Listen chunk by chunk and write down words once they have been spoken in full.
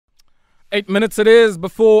8 minutes it is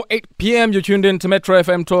before 8 p.m. You're tuned in to Metro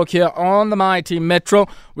FM Talk here on the Mighty Metro.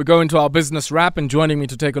 We go into our business wrap, and joining me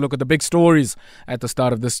to take a look at the big stories at the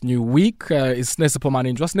start of this new week is Sinesipho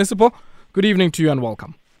Maninjwa. Sinesipho, good evening to you and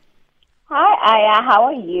welcome. Hi, Aya. How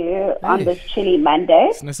are you on this chilly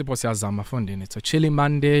Monday? Sinesipho siyazama fundini. It's a chilly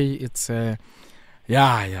Monday. It's a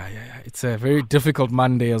It's a very difficult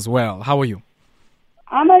Monday as well. How are you?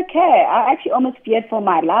 I'm okay. I actually almost feared for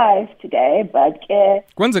my life today, but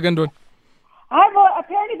When's again doing?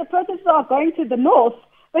 apparently the protesters are going to the north.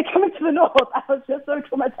 They're coming to the north. I was just so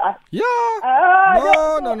traumatized. Yeah.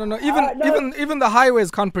 No. Even the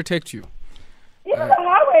highways can't protect you. Even the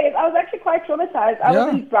highways. I was actually quite traumatized. I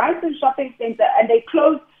was in Brighton Shopping Centre, and they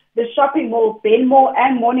closed the shopping mall, Benmore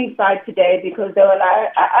and Morningside today because they were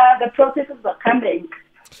like, the protesters are coming.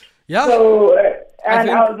 Yeah. So, I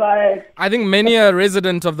was like... I think many a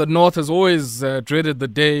resident of the north has always dreaded the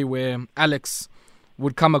day where Alex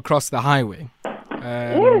would come across the highway.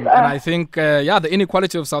 And I think, the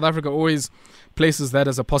inequality of South Africa always places that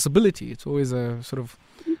as a possibility. It's always a sort of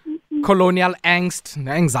colonial angst and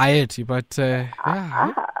anxiety. But,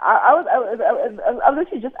 I was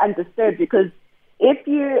actually just undisturbed because if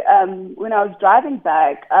you, when I was driving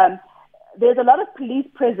back, there's a lot of police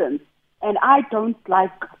presence, and I don't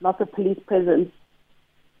like lots of police presence.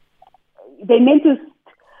 They meant to.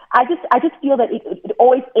 I just feel that it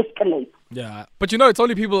always escalates. Yeah, but it's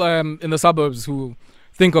only people in the suburbs who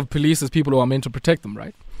think of police as people who are meant to protect them,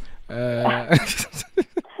 right? Yes,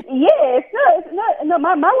 no.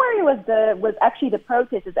 My worry was actually the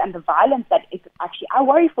protesters and the violence that it actually. I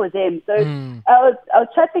worry for them. So I was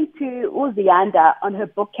chatting to Uzianda on her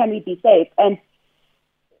book "Can We Be Safe?" and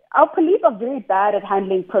our police are very bad at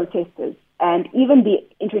handling protesters, and even the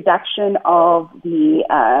introduction of the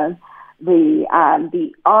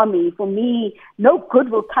army, for me, no good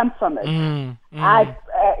will come from it.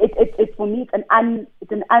 It's for me,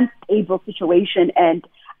 it's an unstable situation, and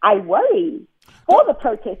I worry for the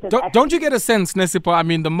protesters. Don't you get a sense, Sinesipho? I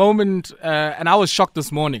mean, the moment, and I was shocked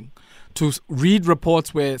this morning to read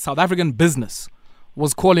reports where South African business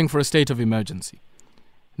was calling for a state of emergency.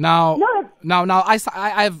 Now,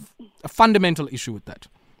 I have a fundamental issue with that,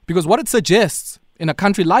 because what it suggests in a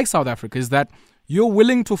country like South Africa is that you're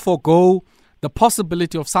willing to forego the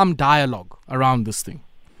possibility of some dialogue around this thing.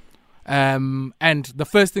 And the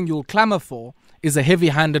first thing you'll clamor for is a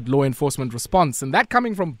heavy-handed law enforcement response. And that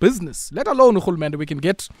coming from business, let alone Urhulumende, we can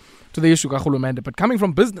get to the issue of Urhulumende, but coming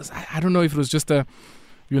from business, I don't know if it was just a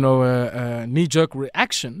knee-jerk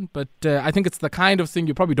reaction, but I think it's the kind of thing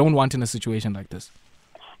you probably don't want in a situation like this.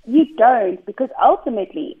 You don't, because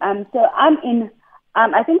ultimately, so I'm in,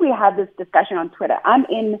 I think we had this discussion on Twitter. I'm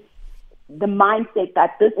in the mindset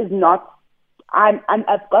that this is not,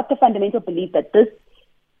 I've got the fundamental belief that this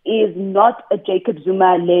is not a Jacob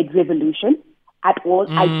Zuma-led revolution at all.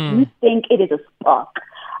 I do think it is a spark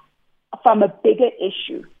from a bigger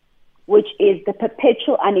issue, which is the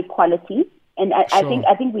perpetual inequality. And I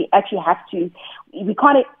think we actually have to, we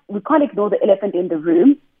can't ignore the elephant in the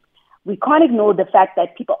room. We can't ignore the fact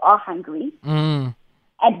that people are hungry. And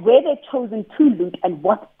where they're chosen to loot and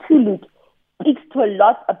what to loot speaks to a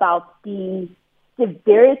lot about the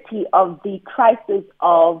severity of the crisis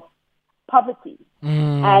of poverty.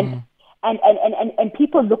 And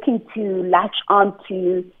people looking to latch on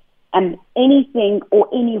to anything or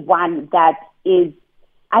anyone that is,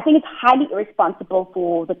 I think it's highly irresponsible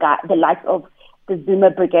for the likes of the Zuma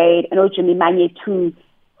Brigade and Ojimi Manye to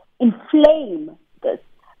inflame this.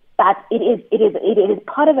 But it is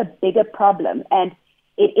part of a bigger problem, and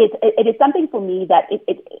it is something for me that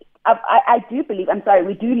I do believe. In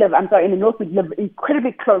the north we live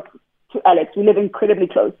incredibly close to Alex. We live incredibly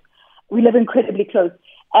close,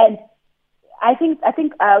 and I think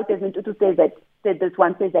Desmond Tutu said that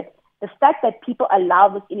the fact that people allow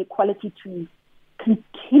this inequality to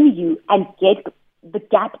continue and get the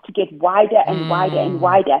gap to get wider and wider and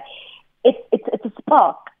wider. It's a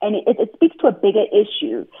spark, and it speaks to a bigger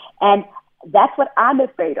issue, and that's what I'm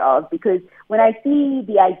afraid of, because when I see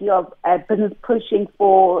the idea of business pushing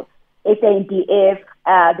for SANDF,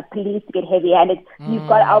 the police to get heavy-handed, you've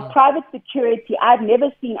got our private security. I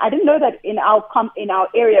didn't know that in our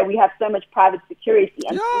area we have so much private security.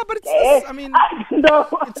 And but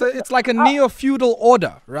it's like a neo-feudal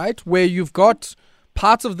order, right? Where you've got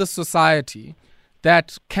parts of the society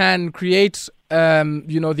that can create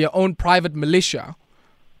their own private militia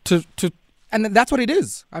and that's what it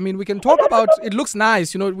is. I mean, we can talk about, it looks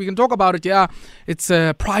nice, we can talk about it, it's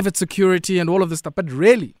private security and all of this stuff, but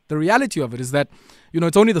really, the reality of it is that,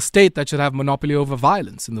 it's only the state that should have monopoly over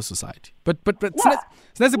violence in the society. But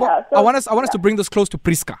Sinesipho, I want us to bring this close to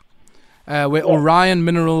Prieska. where Orion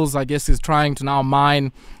Minerals, I guess, is trying to now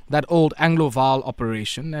mine that old Anglo-Val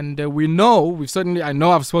operation. And I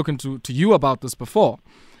know I've spoken to you about this before,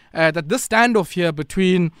 that this standoff here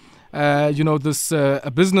between, this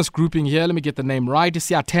a business grouping here, let me get the name right,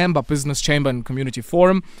 Siatemba Business Chamber and Community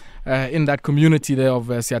Forum, in that community there of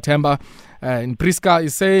Siatemba in Prieska,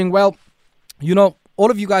 is saying, well,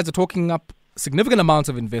 all of you guys are talking up significant amounts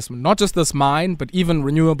of investment, not just this mine, but even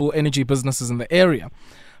renewable energy businesses in the area.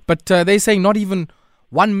 But they're saying not even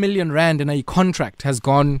 1 million rand in a contract has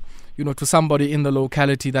gone, to somebody in the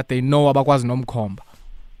locality that they know abakwazi nomkhomba.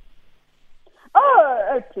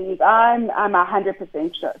 Oh, please, I'm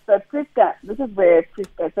 100% sure. So Prieska, this is where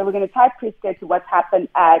Prieska. So we're going to tie Prieska to what's happened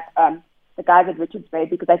at the guys at Richards Bay,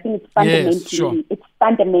 because I think it's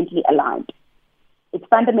fundamentally aligned. It's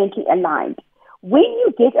fundamentally aligned. When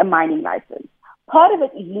you get a mining license, part of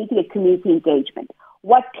it is usually community engagement.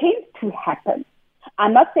 What tends to happen,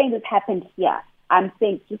 I'm not saying this happened here, I'm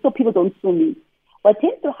saying just so people don't sue me, what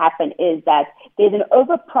tends to happen is that there's an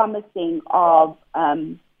overpromising of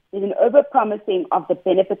the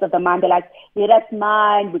benefits of the mine. They're like, let us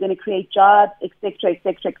mine, we're going to create jobs, etc.,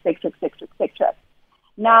 etc., etc., etc., etc.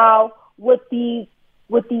 Now, with the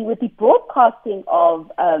broadcasting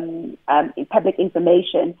of public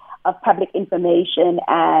information,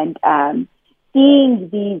 and seeing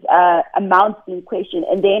these amounts being questioned,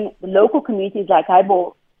 and then the local community is like,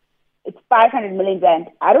 it's 500 million rand.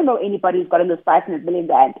 I don't know anybody who's gotten this 500 million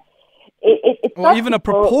rand. It's or even a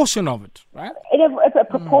proportion of it, right? It's a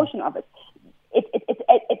proportion of it.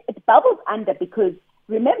 It bubbles under, because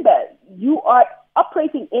remember, you are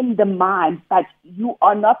operating in the mine, but you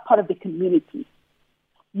are not part of the community.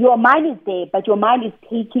 Your mine is there, but your mine is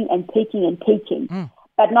taking and taking and taking.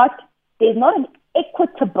 But there's not an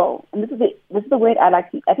equitable, and this is the word I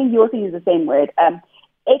like to, I think you also use the same word,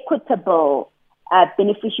 equitable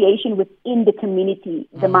beneficiation within the community,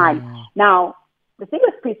 the mine. Now, the thing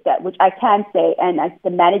with Prieska, which I can say, and as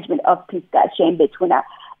the management of Prieska, Shane Betuna,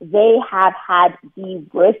 they have had the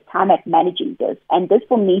worst time at managing this. And this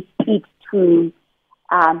for me speaks to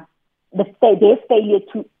their failure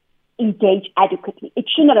to engage adequately. It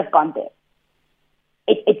should not have gone there.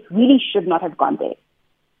 It really should not have gone there.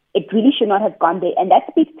 It really should not have gone there. And that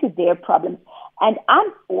speaks to their problems. And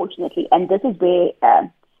unfortunately, and this is where it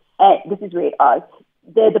is,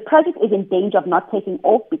 the project is in danger of not taking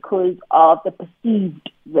off because of the perceived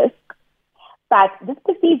risk. But this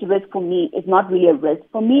perceived risk for me is not really a risk.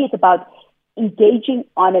 For me, it's about engaging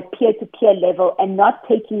on a peer-to-peer level and not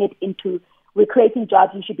taking it into, we're creating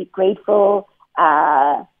jobs, you should be grateful.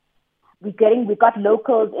 We got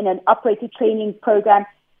locals in an operator training program.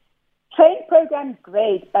 Training programs,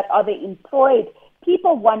 great, but are they employed?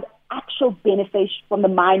 People want actual benefits from the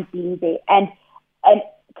mine being there. And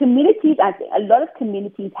communities, I think a lot of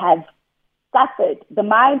communities have suffered. The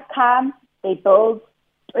mines come, they build,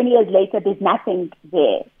 20 years later, there's nothing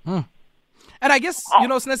there. And I guess,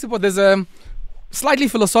 Sinesipho, there's a slightly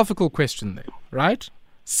philosophical question there, right?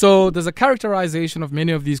 So there's a characterization of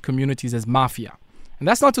many of these communities as mafia. And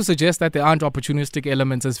that's not to suggest that there aren't opportunistic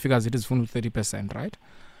elements as figures it is 30%, right?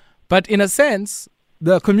 But in a sense,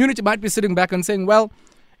 the community might be sitting back and saying, well,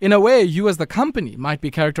 in a way, you as the company might be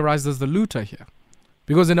characterized as the looter here.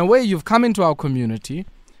 Because in a way, you've come into our community,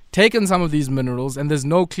 taken some of these minerals, and there's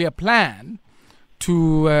no clear plan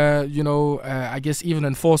to, I guess, even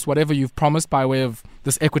enforce whatever you've promised by way of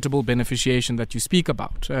this equitable beneficiation that you speak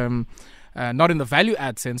about. Not in the value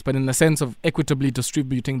add sense, but in the sense of equitably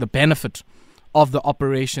distributing the benefit of the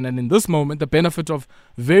operation. And in this moment, the benefit of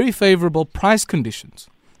very favorable price conditions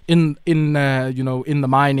in the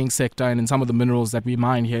mining sector and in some of the minerals that we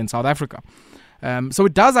mine here in South Africa. So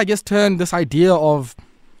it does, I guess, turn this idea of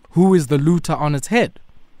who is the looter on its head.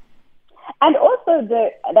 And also,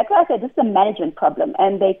 like I said, this is a management problem,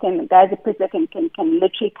 and guys at Prieska can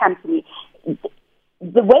literally come to me.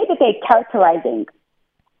 The way that they're characterizing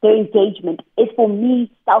their engagement is, for me,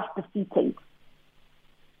 self-defeating.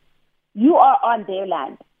 You are on their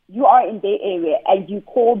land, you are in their area, and you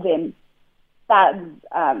call them thugs.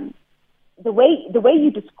 The way you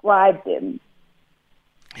describe them.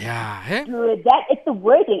 Yeah. That it's the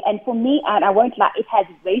wording, and for me, and I won't lie, it has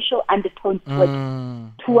racial undertones to it,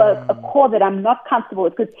 to a core that I'm not comfortable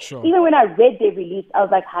with. Because even when I read their release, I was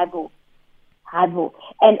like, Havo.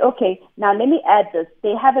 And okay, now let me add this: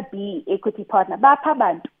 they have a BE equity partner,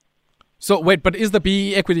 Bapabantu. So wait, but is the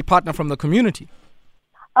BE equity partner from the community?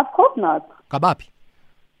 Of course not. Kabapi.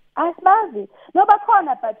 Asmazi. No, but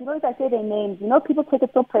if I say their names, people take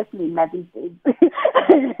it so personally these days.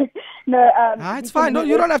 It's fine. No,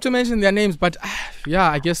 you don't have to mention their names, but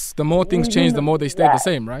I guess the more things change, the more they stay the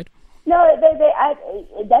same, right? No,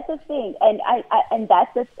 that's the thing, and I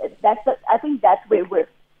think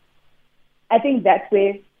that's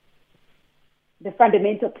where the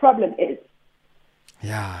fundamental problem is.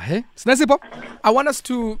 Yeah, hey, Sinesipho, I want us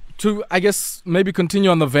to I guess maybe continue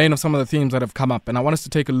on the vein of some of the themes that have come up, and I want us to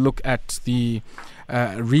take a look at the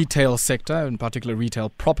retail sector, in particular retail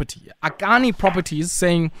property. Akani Properties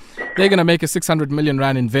saying they're going to make a 600 million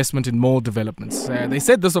rand investment in mall developments. They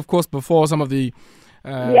said this, of course, before some of the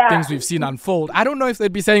things we've seen unfold. I don't know if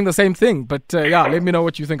they'd be saying the same thing, but let me know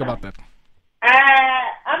what you think about that.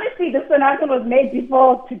 Obviously, this announcement was made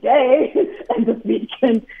before today and this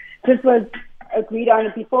weekend. This was agreed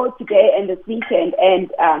on before today and this weekend. And,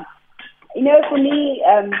 for me,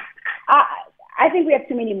 I think we have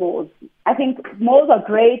too many malls. I think malls are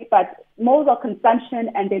great, but malls are consumption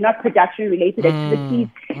and they're not production-related activities.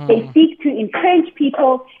 They seek to entrench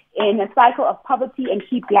people in a cycle of poverty and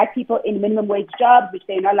keep black people in minimum wage jobs, which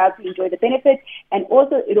they're not allowed to enjoy the benefits. And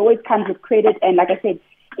also, it always comes with credit. And like I said,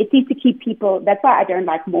 it seeks to keep people. That's why I don't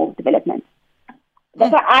like mall development.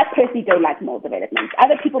 That's why I personally don't like mall developments.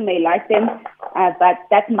 Other people may like them, but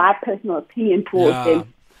that's my personal opinion towards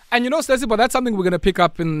them. And Sinesipho, that's something we're going to pick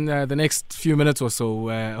up in the next few minutes or so,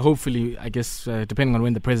 hopefully, I guess, depending on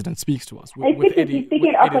when the president speaks to us. Speaking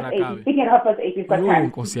of us, we've got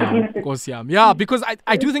time. Yeah, because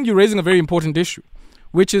I do think you're raising a very important issue,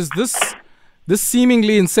 which is this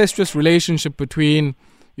seemingly incestuous relationship between,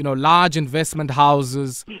 large investment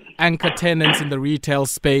houses, anchor tenants in the retail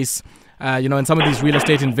space, and some of these real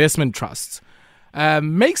estate investment trusts.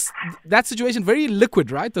 Makes that situation very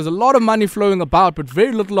liquid, right? There's a lot of money flowing about, but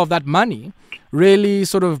very little of that money really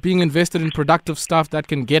sort of being invested in productive stuff that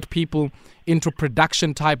can get people into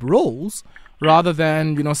production type roles rather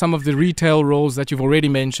than, some of the retail roles that you've already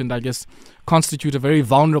mentioned, I guess, constitute a very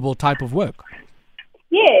vulnerable type of work.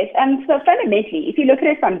 Yes, and so fundamentally, if you look at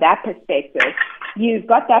it from that perspective, you've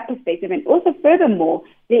got that perspective, and also furthermore,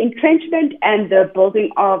 the entrenchment and the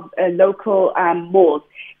building of local malls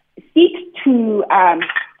seeks to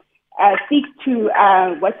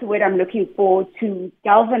what's the word I'm looking for, to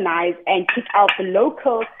galvanize and kick out the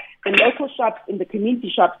local shops in the community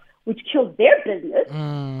shops, which kills their business,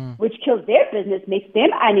 makes them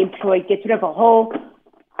unemployed, gets rid of a whole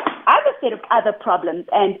other set of other problems.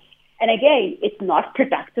 And again, it's not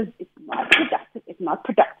productive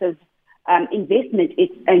investment.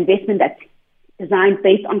 It's an investment that's designed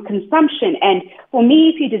based on consumption. And for me,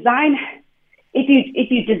 if you design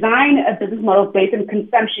a business model based on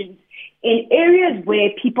consumption in areas where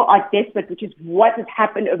people are desperate, which is what has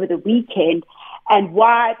happened over the weekend, and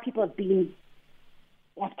why people have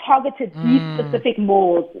targeted these specific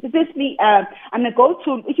malls. Especially, I'm going to go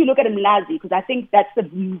to, if you look at Mlazi, because I think that's the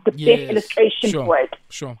best illustration for it.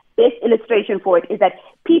 Sure. Best illustration for it is that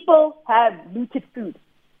people have looted food.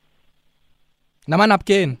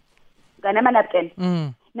 Namanapken.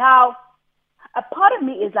 Now, a part of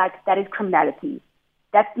me is like, that is criminality.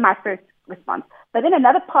 That's my first response. But then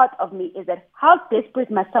another part of me is that, how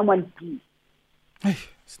desperate must someone be?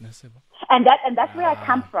 And that's where I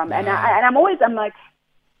come from. And I'm always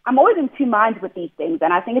in two minds with these things.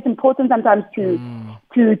 And I think it's important sometimes to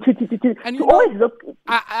always look.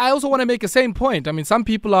 I also want to make the same point. I mean, some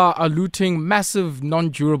people are looting massive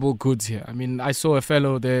non-durable goods here. I mean, I saw a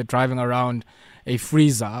fellow there driving around a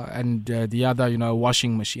freezer and the other, a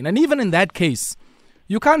washing machine. And even in that case,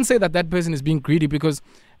 you can't say that person is being greedy, because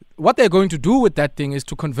what they're going to do with that thing is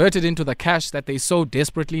to convert it into the cash that they so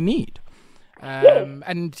desperately need. And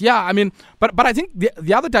I mean, but I think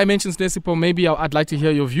the other dimensions, Sinesipho, maybe I'd like to hear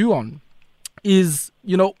your view on is,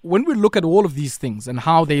 when we look at all of these things and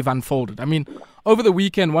how they've unfolded. I mean, over the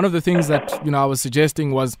weekend, one of the things that, I was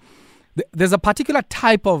suggesting was there's a particular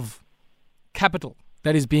type of capital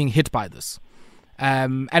that is being hit by this.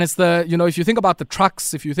 And it's if you think about the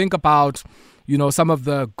trucks, if you think about, some of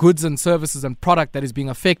the goods and services and product that is being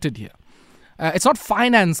affected here, it's not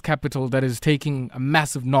finance capital that is taking a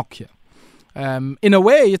massive knock here. In a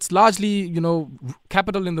way, it's largely,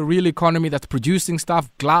 capital in the real economy that's producing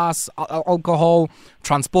stuff, glass, alcohol,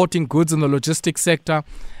 transporting goods in the logistics sector.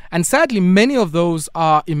 And sadly, many of those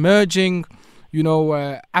are emerging,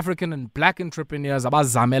 African and black entrepreneurs,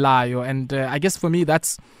 abazamelayo. And I guess for me,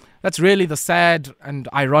 that's really the sad and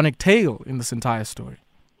ironic tale in this entire story.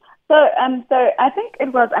 So I think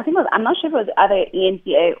it was, I'm not sure if it was either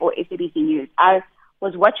ENCA or SABC News. I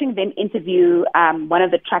was watching them interview one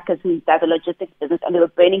of the truckers who does a logistics business, and they were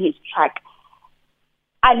burning his truck.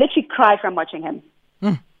 I literally cried from watching him.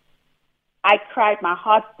 I cried. My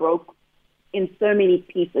heart broke in so many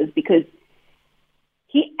pieces, because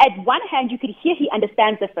he, at one hand, you could hear he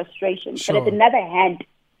understands the frustration, but at another hand,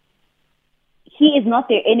 he is not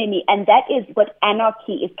their enemy. And that is what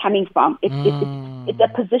anarchy is coming from. It's a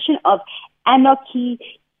position of anarchy,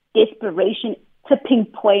 desperation, tipping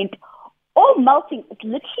point, all melting.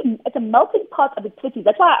 It's a melting pot of activities.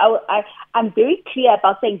 That's why I'm very clear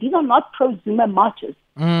about saying these are not pro-Zuma marches.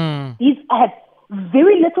 These have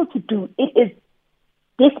very little to do. It is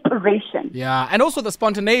desperation. Yeah, and also the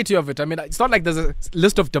spontaneity of it. I mean, it's not like there's a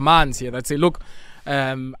list of demands here that say, look,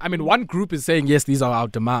 one group is saying, yes, these are our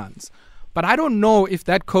demands. But I don't know if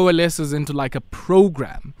that coalesces into like a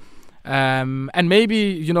program. And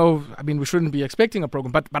maybe, we shouldn't be expecting a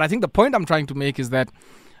program. But I think the point I'm trying to make is that,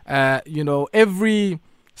 every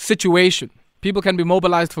situation, people can be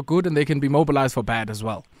mobilized for good and they can be mobilized for bad as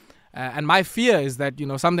well. And my fear is that,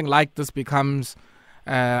 something like this becomes,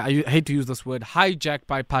 I hate to use this word, hijacked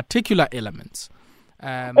by particular elements.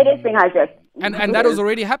 It is being hijacked. And that has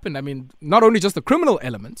already happened. I mean, not only just the criminal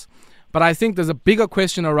elements, but I think there's a bigger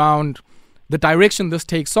question around the direction this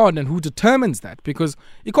takes on and who determines that. Because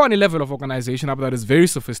Akani level of organization up there is very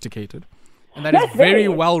sophisticated and that is very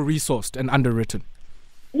well resourced and underwritten.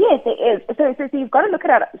 Yes, it is. So you've got to look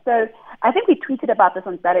at it. So I think we tweeted about this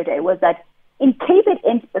on Saturday, was that in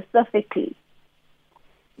KZN specifically,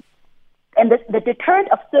 and the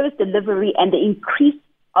deterrent of service delivery and the increase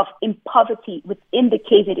in poverty within the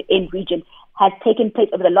KZN region has taken place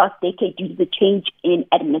over the last decade due to the change in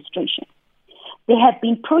administration. There have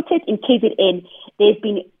been protests in KZN. There's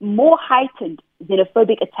been more heightened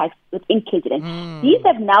xenophobic attacks within KZN. These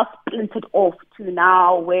have now splintered off to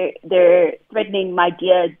now where they're threatening my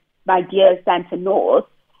dear Santa North,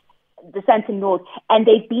 the Santa North, and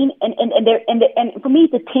they've been and for me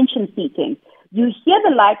it's attention seeking. You hear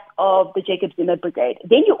the likes of the Jacob Zuma Brigade.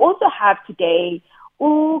 Then you also have today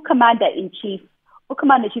Commander-in-Chief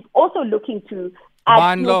also looking to add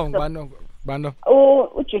Bando.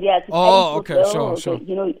 Julius. Okay, sure.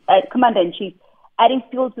 Commander-in-Chief adding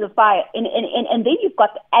fuel to the fire, and then you've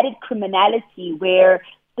got the added criminality where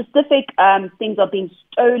specific things are being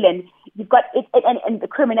stolen. You've got it, and the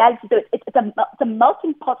criminality. So it's a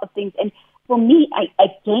melting pot of things. And for me, I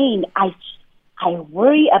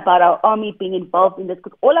worry about our army being involved in this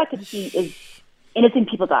because all I can see is innocent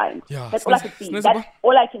people dying. Yeah, that's all I can see. That's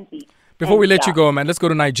all I can see. Before we let you go, man, let's go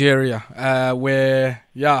to Nigeria, where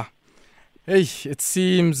it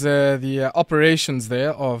seems the operations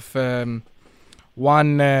there of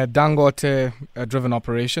one Dangote-driven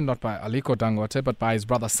operation, not by Aliko Dangote, but by his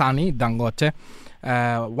brother Sani Dangote,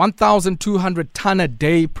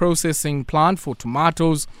 1,200-ton-a-day processing plant for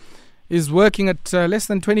tomatoes is working at less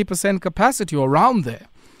than 20% capacity or around there,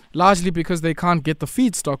 largely because they can't get the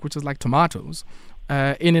feedstock, which is like tomatoes,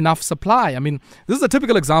 in enough supply. I mean, this is a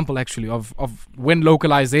typical example, actually, of when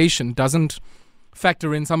localization doesn't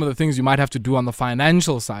factor in some of the things you might have to do on the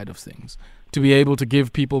financial side of things to be able to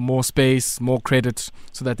give people more space, more credit,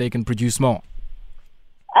 so that they can produce more.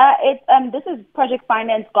 This is project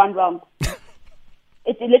finance gone wrong.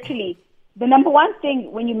 It's literally the number one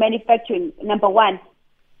thing when you're manufacturing. Number one,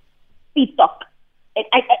 feedstock.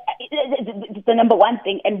 It's the number one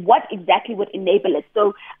thing, and what exactly would enable it.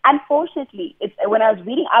 So, unfortunately, when I was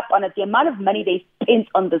reading up on it, the amount of money they spent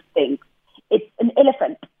on this thing, it's an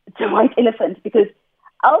elephant. It's a white elephant, because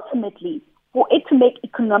ultimately, for it to make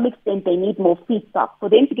economic sense, they need more feedstock. For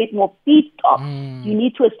them to get more feedstock, you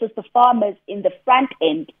need to assist the farmers in the front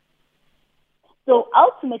end. So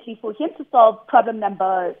ultimately, for him to solve problem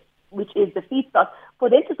number, which is the feedstock, for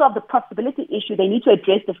them to solve the profitability issue, they need to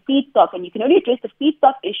address the feedstock. And you can only address the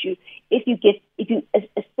feedstock issue if you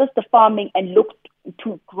assist the farming and look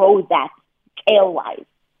to grow that scale-wise.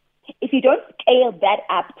 If you don't scale that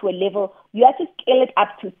up to a level, you have to scale it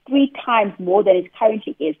up to 3 times more than it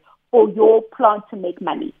currently is for your plant to make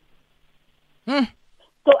money.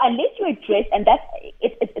 So unless you address, and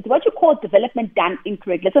it's what you call development done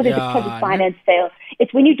incorrectly. So there's a project finance fail.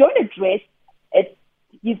 It's when you don't address it.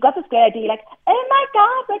 You've got this great idea, like, oh my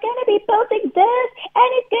God, we're going to be building this,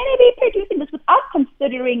 and it's going to be producing this, without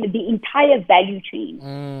considering the entire value chain.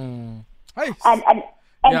 Nice. And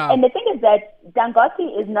the thing is that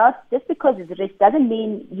Dangote is not, just because it's rich doesn't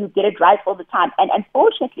mean you get it right all the time. And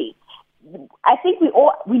unfortunately, I think we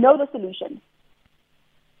know the solution.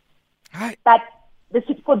 But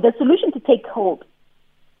for the solution to take hold,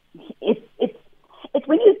 it's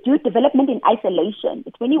when you do development in isolation.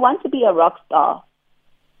 It's when you want to be a rock star.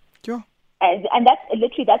 Sure. And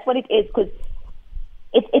that's what it is, because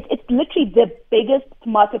it's literally the biggest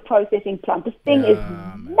tomato processing plant. This thing is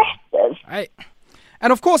massive.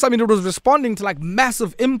 And of course, I mean, it was responding to like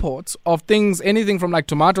massive imports of things, anything from like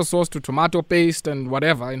tomato sauce to tomato paste and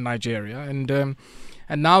whatever in Nigeria. And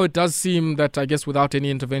now it does seem that, I guess, without any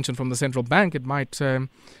intervention from the central bank, it might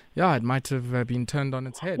yeah, it might have been turned on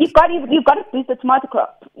its head. You've got to boost the tomato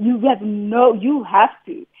crop. You have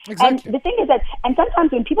to. Exactly. And the thing is that, and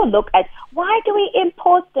sometimes when people look at, why do we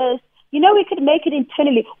import this? We could make it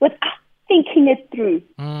internally without thinking it through.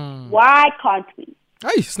 Why can't we?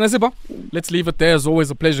 Hey, Sinesipho, let's leave it there. It's always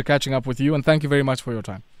a pleasure catching up with you, and thank you very much for your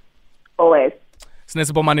time. Always.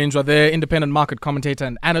 Sinesipho Maninjwa there, independent market commentator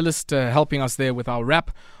and analyst, helping us there with our wrap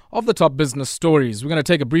of the top business stories. We're going to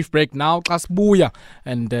take a brief break now.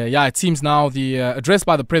 And it seems now the address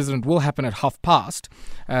by the president will happen at past.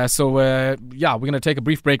 We're going to take a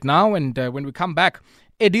brief break now. And when we come back,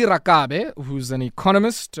 Eddie Rakabe, who's an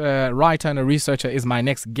economist, writer and a researcher, is my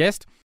next guest.